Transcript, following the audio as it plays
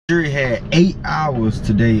Jury had 8 hours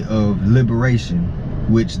today of liberation,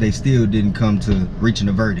 which they still didn't come to reaching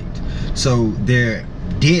a verdict. So they're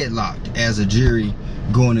deadlocked as a jury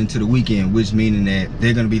going into the weekend, which meaning that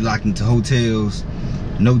they're going to be locked into hotels,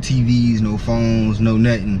 no TVs, no phones, no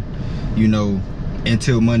nothing, you know,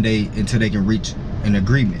 until Monday, until they can reach an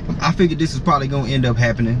agreement. I figured this is probably going to end up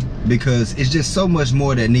happening because it's just so much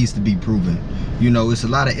more that needs to be proven. You know, it's a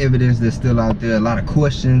lot of evidence that's still out there, a lot of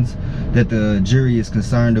questions that the jury is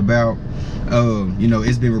concerned about. You know,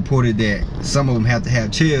 it's been reported that some of them have to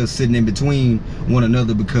have chairs sitting in between one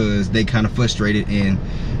another because they kind of frustrated and,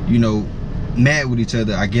 you know, mad with each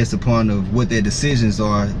other, I guess, upon of what their decisions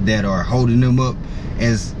are that are holding them up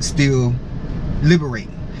as still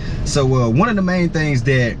liberating. So one of the main things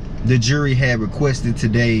that the jury had requested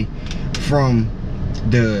today from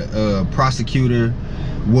the prosecutor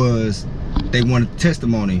was they wanted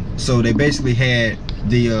testimony. So they basically had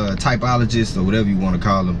the typologists, or whatever you want to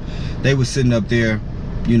call them, they were sitting up there,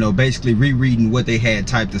 you know, basically rereading what they had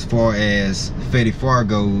typed as far as Fetty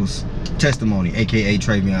Fargo's testimony, aka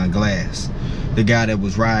Travion Glass, the guy that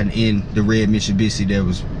was riding in the red Mitsubishi that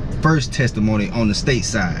was first testimony on the state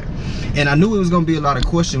side. And I knew it was going to be a lot of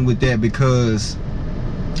question with that because,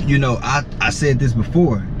 you know, I said this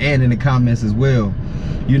before and in the comments as well,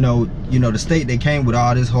 you know, the state, they came with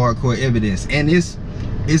all this hardcore evidence, and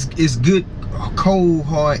it's good, cold,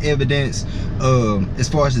 hard evidence. As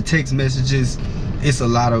far as the text messages, it's a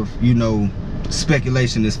lot of, you know,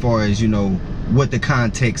 speculation as far as, you know, what the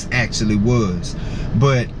context actually was.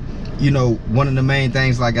 But, you know, one of the main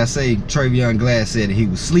things, like I say, Travion Glass said that he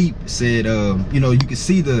was asleep, said, you know, you could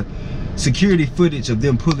see the security footage of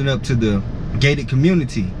them pulling up to the gated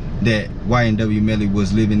community that YNW Melly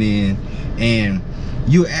was living in, and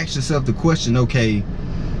you ask yourself the question, okay,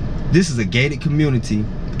 this is a gated community,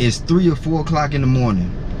 it's 3 or 4 o'clock in the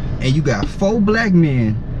morning, and you got 4 black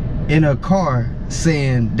men in a car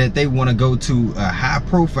saying that they want to go to a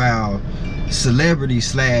high-profile celebrity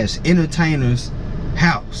slash entertainer's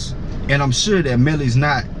house. And I'm sure that Melly's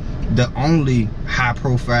not the only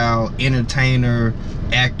high-profile entertainer,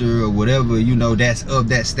 actor, or whatever, you know, that's of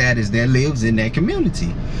that status that lives in that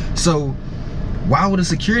community. So why would a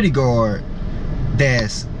security guard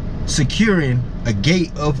that's securing a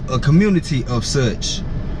gate of a community of such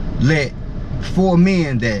let 4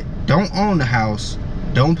 men that don't own the house,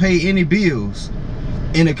 don't pay any bills,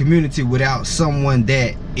 in a community without someone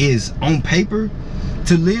that is on paper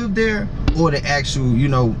to live there, or the actual, you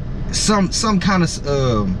know, some kind of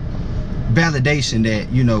validation that,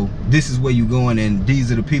 you know, this is where you're going and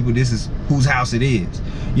these are the people, this is whose house it is.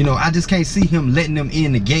 You know, I just can't see him letting them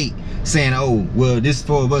in the gate saying, oh, well, this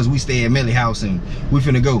 4 of us, we stay at Melly house and we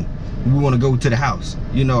finna go, we want to go to the house.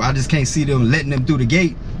 You know, I just can't see them letting them through the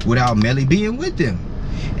gate without Melly being with them.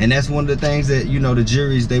 And that's one of the things that, you know, the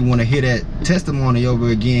juries, they want to hear that testimony over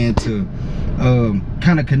again to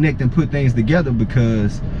kind of connect and put things together,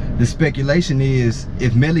 because the speculation is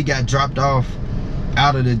if Melly got dropped off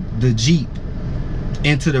out of the Jeep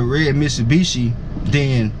into the red Mitsubishi,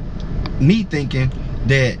 then me thinking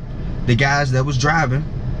that the guys that was driving,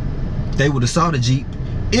 they would have saw the Jeep.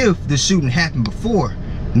 If the shooting happened before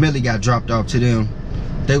Melly got dropped off to them,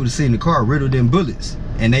 they would have seen the car riddled in bullets,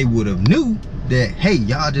 and they would have knew that, hey,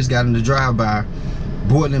 y'all just got in the drive-by,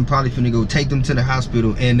 Bortland probably finna go take them to the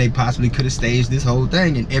hospital, and they possibly could have staged this whole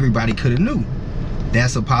thing and everybody could have knew.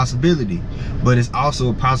 That's a possibility. But it's also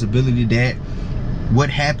a possibility that what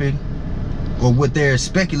happened, or what they're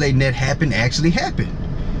speculating that happened, actually happened.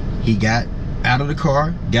 He got out of the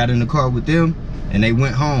car, got in the car with them, and they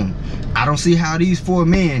went home. I don't see how these 4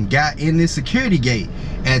 men got in this security gate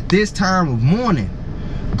at this time of morning,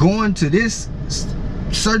 going to this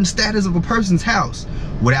certain status of a person's house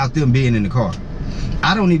without them being in the car.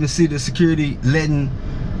 I don't even see the security letting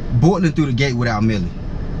Bortland through the gate without Melly.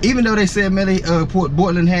 Even though they said Melly,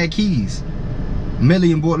 Bortland had keys.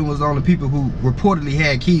 Melly and Bortland was the only people who reportedly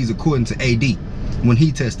had keys, according to AD, when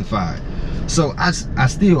he testified. So I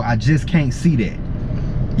just can't see that.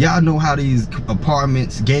 Y'all know how these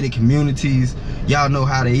apartments, gated communities, y'all know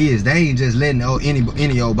how they is. They ain't just letting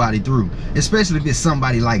any old body through, especially if it's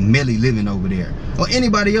somebody like Melly living over there, or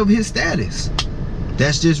anybody of his status.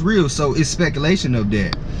 That's just real. So it's speculation of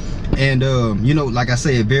that. And you know, like I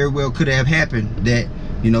said, it very well could have happened that,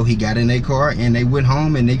 you know, he got in their car and they went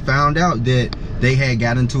home and they found out that they had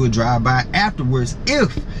got into a drive-by afterwards,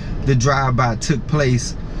 if the drive-by took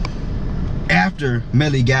place after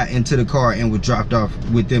Melly got into the car and was dropped off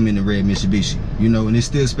with them in the red Mitsubishi. You know, and it's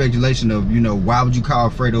still speculation of, you know, why would you call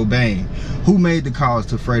Fredo Bang? Who made the calls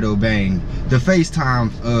to Fredo Bang? The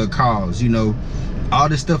FaceTime calls, you know, all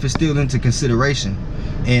this stuff is still into consideration.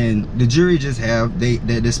 And the jury just have they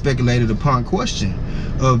speculated upon question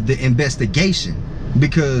of the investigation,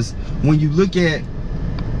 because when you look at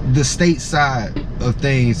the state side of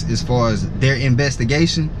things as far as their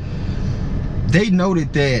investigation, they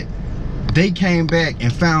noted that they came back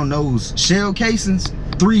and found those shell casings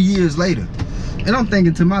 3 years later. And I'm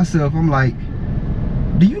thinking to myself, I'm like,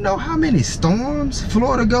 do you know how many storms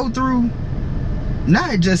Florida go through?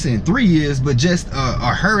 Not just in 3 years, but just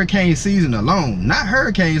a hurricane season alone. Not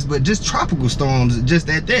hurricanes, but just tropical storms, just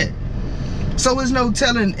at that. So there's no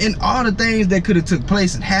telling, in all the things that could have took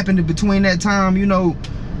place and happened in between that time, you know,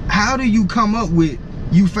 how do you come up with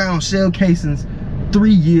you found shell casings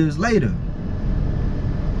 3 years later?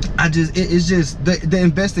 It's just the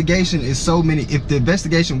investigation is so many. If the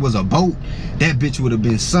investigation was a boat, that bitch would have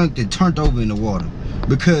been sunk and turned over in the water,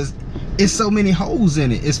 because it's so many holes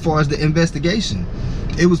in it as far as the investigation.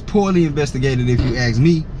 It was poorly investigated, if you ask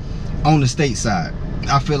me, on the state side.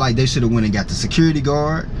 I feel like they should have went and got the security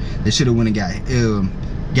guard. They should have went and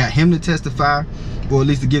got him to testify, or at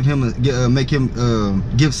least to give him make him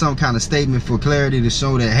give some kind of statement for clarity to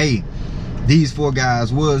show that, hey, these 4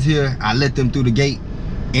 guys was here, I let them through the gate,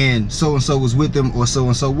 and so was with them, or so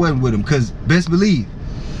wasn't with them. Because best believe,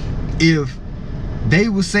 if they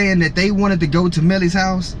were saying that they wanted to go to Melly's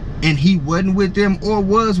house and he wasn't with them or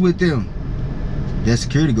was with them, that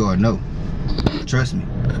security guard know. Trust me,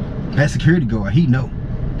 that security guard, he know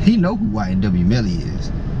who YNW Melly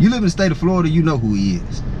is. You live in the state of Florida, you know who he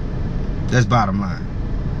is. That's bottom line.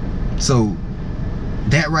 So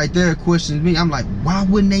that right there questions me. I'm like, why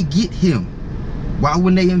wouldn't they get him? Why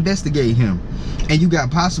wouldn't they investigate him? And you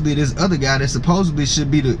got possibly this other guy that supposedly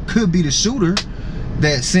could be the shooter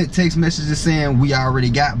that sent text messages saying, we already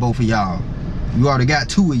got both of y'all. You already got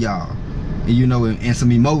 2 of y'all. And, you know, and some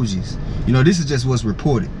emojis. You know, this is just what's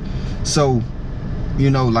reported. So, you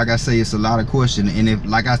know, like I say, it's a lot of question. And if,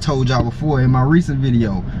 like I told y'all before in my recent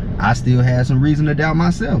video, I still had some reason to doubt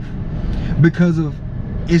myself, because of,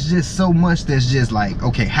 it's just so much that's just like,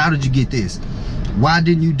 okay, how did you get this? Why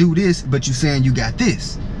didn't you do this, but you saying you got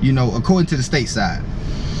this? You know, according to the state side,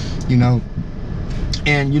 you know,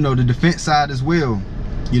 and, you know, the defense side as well.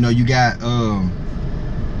 You know, you got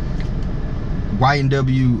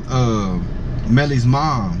YNW Melly's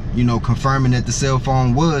mom, you know, confirming that the cell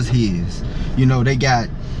phone was his. You know, they got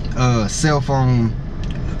cell phone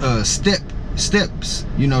steps,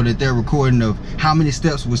 you know, that they're recording of how many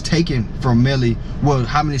steps was taken from Melly. Well,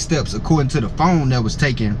 how many steps according to the phone that was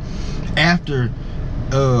taken after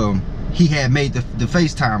he had made the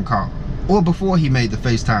FaceTime call, or before he made the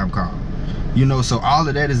FaceTime call. You know, so all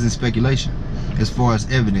of that is in speculation as far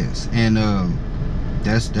as evidence, and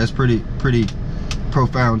that's pretty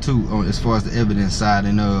profound too, as far as the evidence side.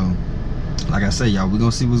 And like I say, y'all, we're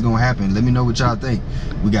gonna see what's gonna happen. Let me know what y'all think.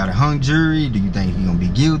 We got a hung jury. Do you think he's gonna be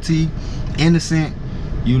guilty, innocent?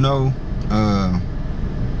 You know,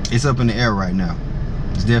 it's up in the air right now.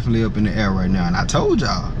 It's definitely up in the air right now. And I told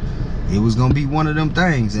y'all it was gonna be one of them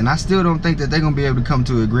things, and I still don't think that they're gonna be able to come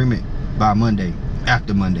to an agreement by Monday.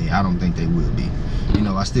 After Monday, I don't think they will be. You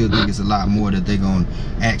know, I still think it's a lot more that they're gonna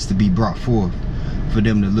ask to be brought forth for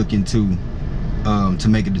them to look into, to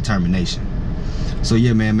make a determination. So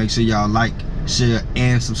yeah, man, make sure y'all like, share,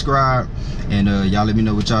 and subscribe, and y'all let me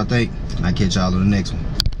know what y'all think, and I'll catch y'all on the next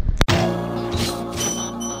one.